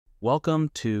Welcome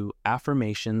to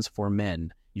Affirmations for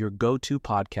Men, your go-to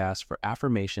podcast for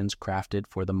affirmations crafted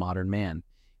for the modern man.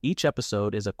 Each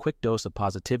episode is a quick dose of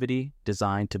positivity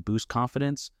designed to boost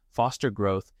confidence, foster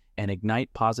growth, and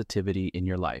ignite positivity in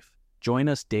your life. Join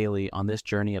us daily on this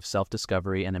journey of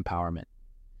self-discovery and empowerment.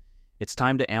 It's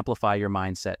time to amplify your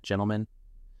mindset, gentlemen.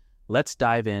 Let's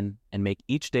dive in and make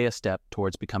each day a step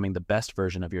towards becoming the best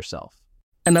version of yourself.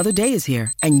 Another day is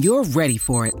here, and you're ready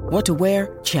for it. What to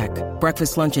wear? Check.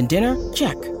 Breakfast, lunch, and dinner?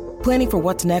 Check. Planning for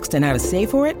what's next and how to save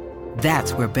for it?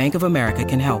 That's where Bank of America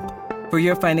can help. For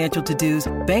your financial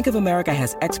to-dos, Bank of America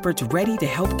has experts ready to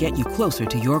help get you closer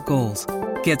to your goals.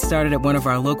 Get started at one of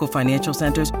our local financial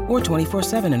centers or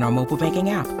 24/7 in our mobile banking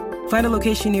app. Find a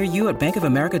location near you at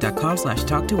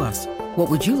bankofamerica.com/talktous. What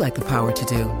would you like the power to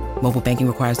do? Mobile banking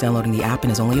requires downloading the app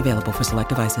and is only available for select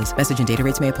devices. Message and data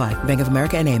rates may apply. Bank of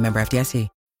America N.A., member FDIC.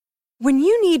 When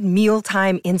you need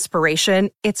mealtime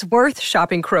inspiration, it's worth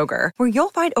shopping Kroger, where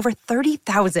you'll find over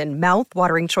 30,000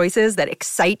 mouth-watering choices that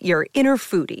excite your inner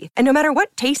foodie. And no matter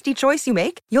what tasty choice you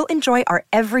make, you'll enjoy our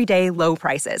everyday low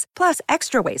prices, plus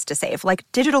extra ways to save, like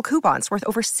digital coupons worth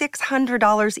over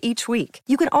 $600 each week.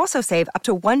 You can also save up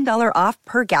to $1 off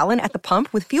per gallon at the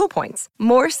pump with fuel points.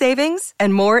 More savings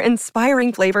and more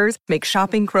inspiring flavors make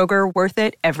shopping Kroger worth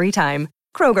it every time.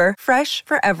 Kroger, fresh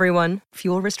for everyone.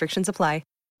 Fuel restrictions apply.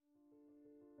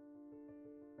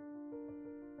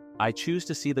 I choose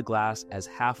to see the glass as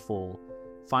half full,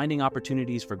 finding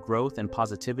opportunities for growth and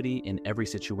positivity in every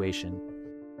situation.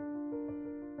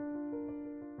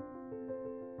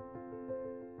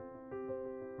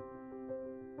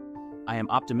 I am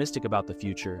optimistic about the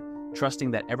future,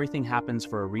 trusting that everything happens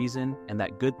for a reason and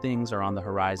that good things are on the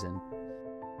horizon.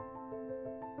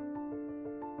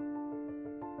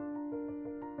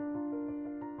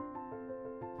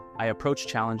 I approach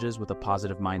challenges with a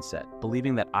positive mindset,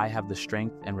 believing that I have the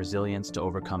strength and resilience to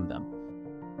overcome them.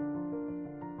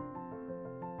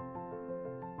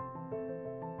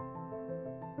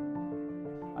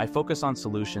 I focus on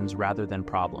solutions rather than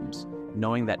problems,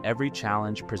 knowing that every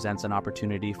challenge presents an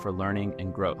opportunity for learning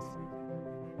and growth.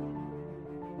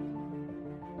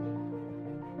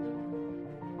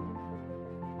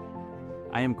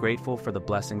 I am grateful for the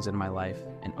blessings in my life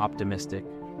and optimistic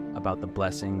about the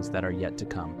blessings that are yet to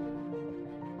come.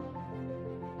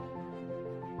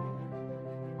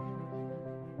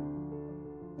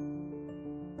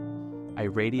 I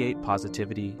radiate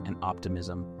positivity and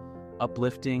optimism,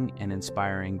 uplifting and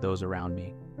inspiring those around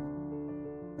me.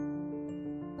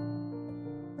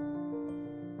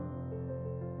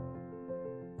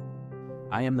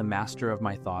 I am the master of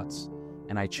my thoughts,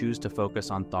 and I choose to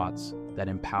focus on thoughts that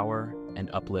empower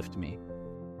and uplift me.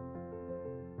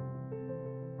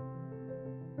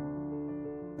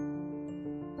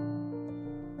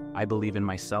 I believe in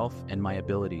myself and my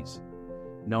abilities,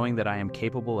 knowing that I am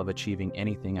capable of achieving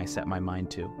anything I set my mind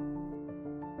to.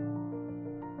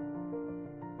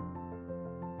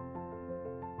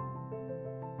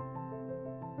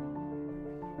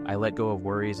 I let go of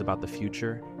worries about the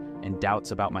future and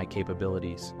doubts about my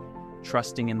capabilities,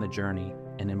 trusting in the journey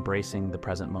and embracing the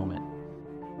present moment.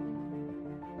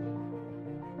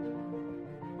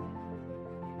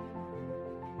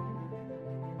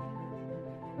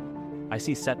 I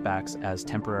see setbacks as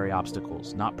temporary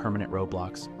obstacles, not permanent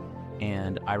roadblocks,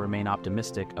 and I remain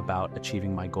optimistic about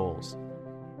achieving my goals.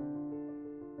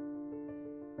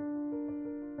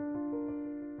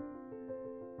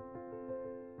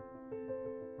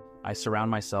 I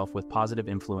surround myself with positive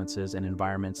influences and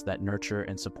environments that nurture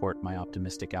and support my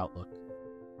optimistic outlook.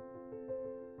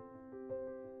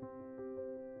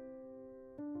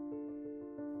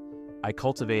 I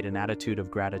cultivate an attitude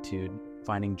of gratitude,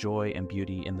 finding joy and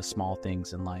beauty in the small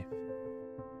things in life.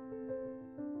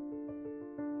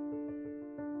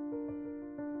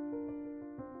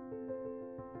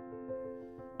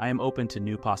 I am open to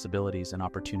new possibilities and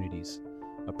opportunities,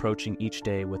 approaching each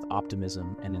day with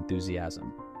optimism and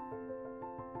enthusiasm.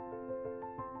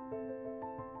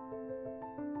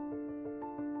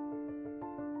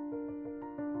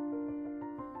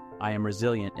 I am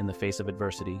resilient in the face of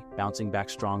adversity, bouncing back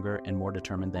stronger and more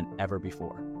determined than ever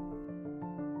before.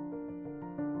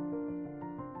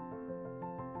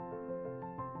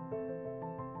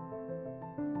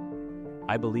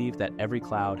 I believe that every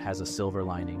cloud has a silver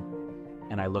lining,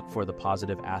 and I look for the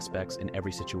positive aspects in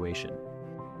every situation.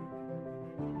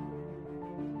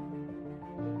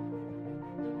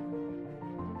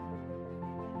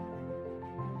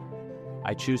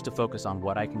 I choose to focus on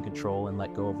what I can control and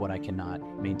let go of what I cannot,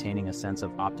 maintaining a sense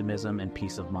of optimism and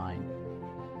peace of mind.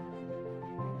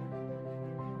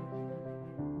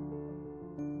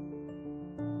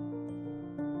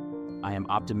 I I am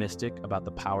optimistic about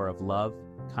the power of love,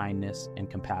 kindness, and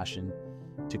compassion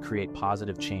to create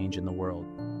positive change in the world.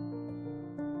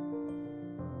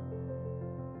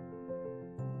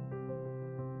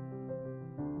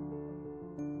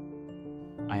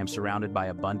 I am surrounded by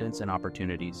abundance and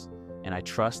opportunities, and I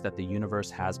trust that the universe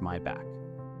has my back.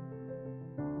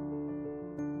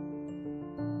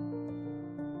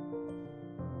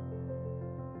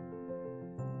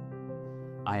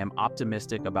 I am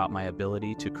optimistic about my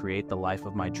ability to create the life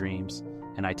of my dreams,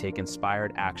 and I take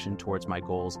inspired action towards my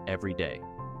goals every day.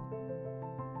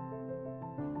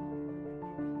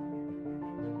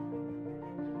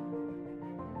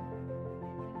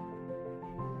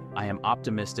 I am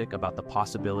optimistic about the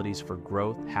possibilities for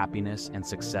growth, happiness, and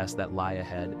success that lie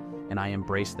ahead, and I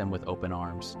embrace them with open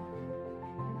arms.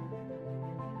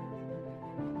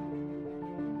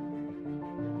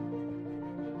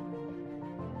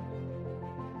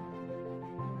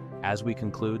 As we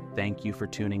conclude, thank you for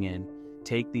tuning in.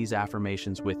 Take these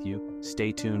affirmations with you.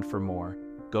 Stay tuned for more.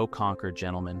 Go conquer,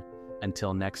 gentlemen.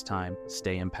 Until next time,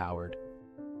 stay empowered.